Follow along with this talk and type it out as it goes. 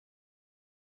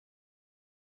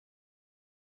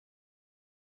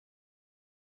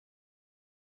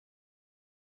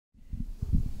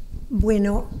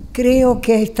Bueno, creo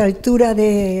que a esta altura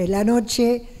de la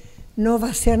noche no va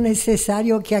a ser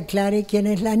necesario que aclare quién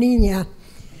es la niña.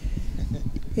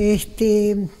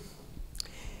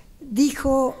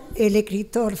 Dijo el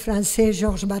escritor francés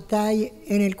Georges Bataille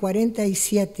en el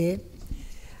 47,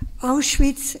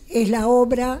 Auschwitz es la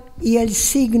obra y el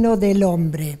signo del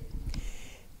hombre.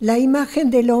 La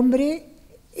imagen del hombre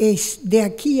es de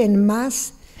aquí en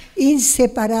más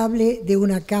inseparable de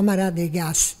una cámara de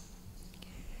gas.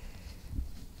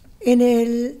 En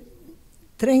el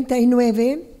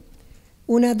 39,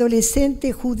 una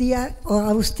adolescente judía o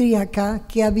austríaca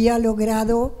que había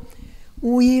logrado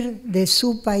huir de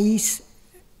su país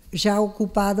ya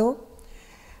ocupado,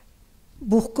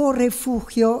 buscó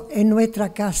refugio en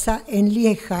nuestra casa en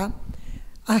Lieja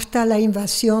hasta la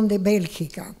invasión de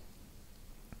Bélgica.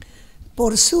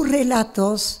 Por sus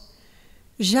relatos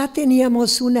ya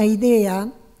teníamos una idea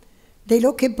de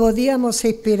lo que podíamos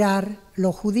esperar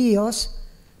los judíos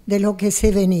de lo que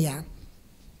se venía.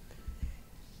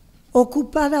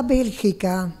 Ocupada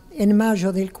Bélgica en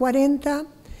mayo del 40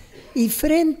 y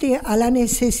frente a la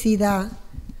necesidad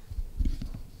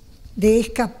de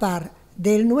escapar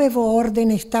del nuevo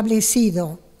orden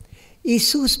establecido y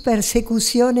sus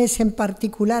persecuciones en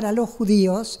particular a los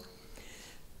judíos,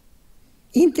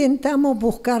 intentamos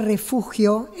buscar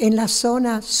refugio en la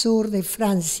zona sur de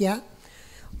Francia,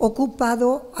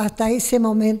 ocupado hasta ese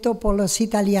momento por los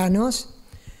italianos,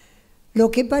 lo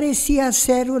que parecía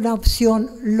ser una opción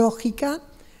lógica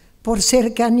por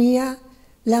cercanía,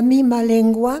 la misma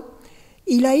lengua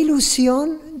y la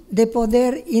ilusión de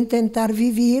poder intentar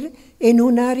vivir en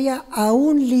un área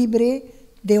aún libre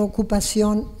de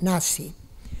ocupación nazi.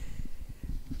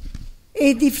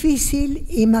 Es difícil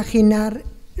imaginar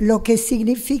lo que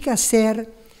significa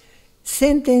ser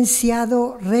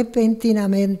sentenciado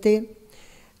repentinamente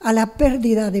a la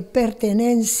pérdida de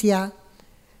pertenencia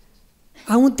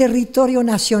a un territorio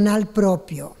nacional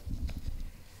propio.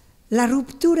 La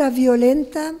ruptura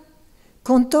violenta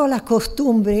con todas las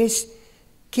costumbres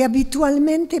que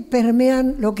habitualmente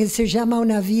permean lo que se llama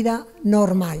una vida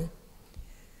normal.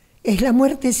 Es la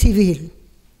muerte civil.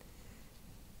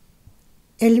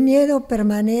 El miedo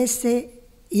permanece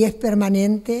y es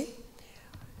permanente.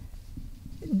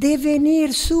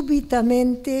 Devenir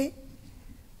súbitamente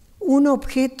un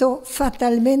objeto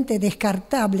fatalmente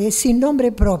descartable, sin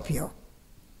nombre propio,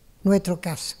 nuestro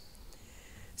caso,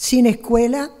 sin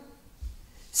escuela,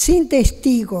 sin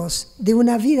testigos de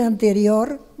una vida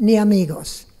anterior ni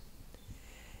amigos.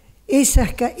 Es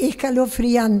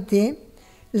escalofriante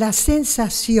la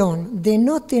sensación de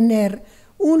no tener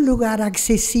un lugar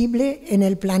accesible en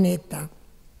el planeta,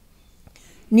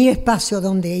 ni espacio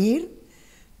donde ir,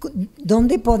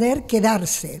 donde poder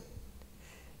quedarse.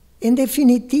 En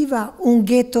definitiva, un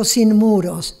gueto sin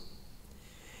muros.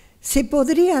 Se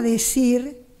podría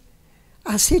decir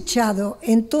acechado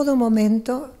en todo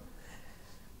momento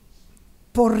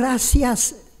por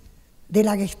razias de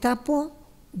la Gestapo,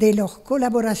 de los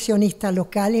colaboracionistas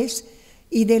locales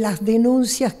y de las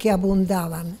denuncias que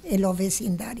abundaban en los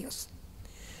vecindarios.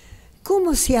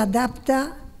 ¿Cómo se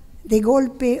adapta de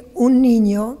golpe un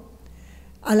niño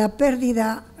a la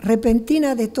pérdida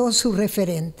repentina de todos sus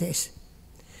referentes?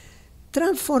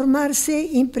 Transformarse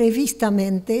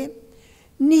imprevistamente,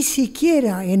 ni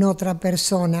siquiera en otra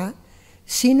persona,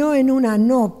 sino en una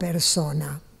no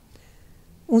persona.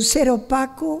 Un ser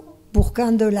opaco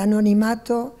buscando el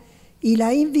anonimato y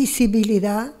la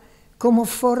invisibilidad como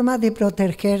forma de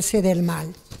protegerse del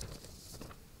mal.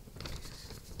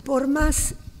 Por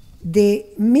más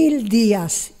de 1000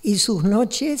 días y sus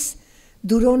noches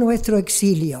duró nuestro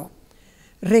exilio,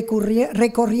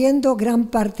 recorriendo gran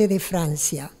parte de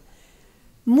Francia.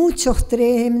 Muchos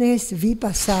trenes vi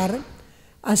pasar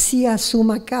hacia su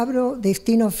macabro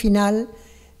destino final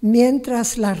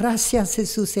mientras las razias se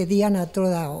sucedían a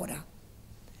toda hora.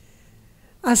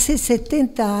 Hace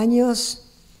 70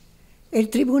 años, el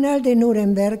Tribunal de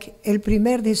Nuremberg, el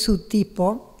primer de su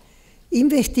tipo,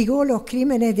 investigó los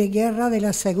crímenes de guerra de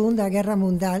la Segunda Guerra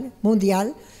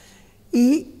Mundial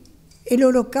y el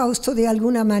Holocausto de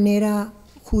alguna manera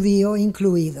judío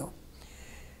incluido,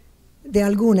 de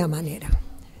alguna manera.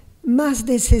 Más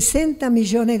de 60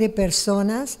 millones de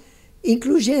personas,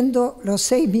 incluyendo los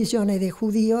 6 millones de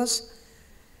judíos,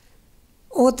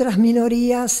 otras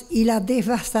minorías y la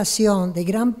devastación de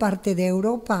gran parte de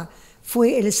Europa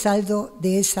fue el saldo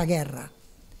de esa guerra.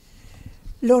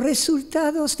 Los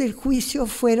resultados del juicio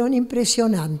fueron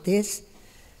impresionantes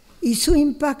y su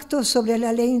impacto sobre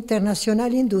la ley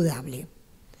internacional indudable.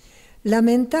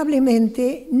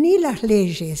 Lamentablemente, ni las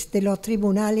leyes de los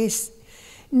tribunales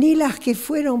ni las que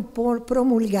fueron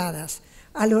promulgadas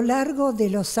a lo largo de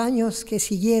los años que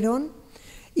siguieron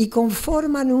y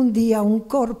conforman un día un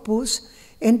corpus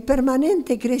en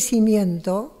permanente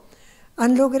crecimiento,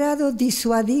 han logrado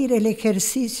disuadir el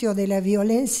ejercicio de la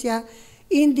violencia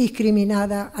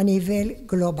indiscriminada a nivel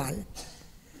global.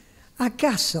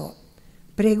 ¿Acaso,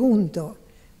 pregunto,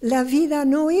 la vida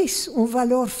no es un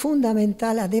valor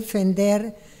fundamental a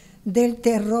defender del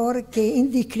terror que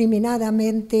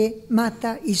indiscriminadamente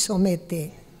mata y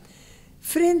somete?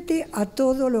 Frente a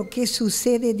todo lo que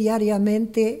sucede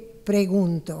diariamente,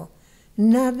 pregunto,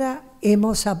 ¿nada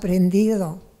hemos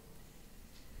aprendido?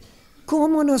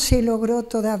 ¿Cómo no se logró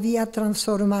todavía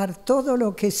transformar todo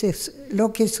lo que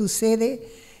sucede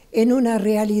en una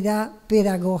realidad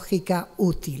pedagógica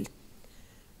útil?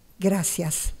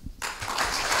 Gracias.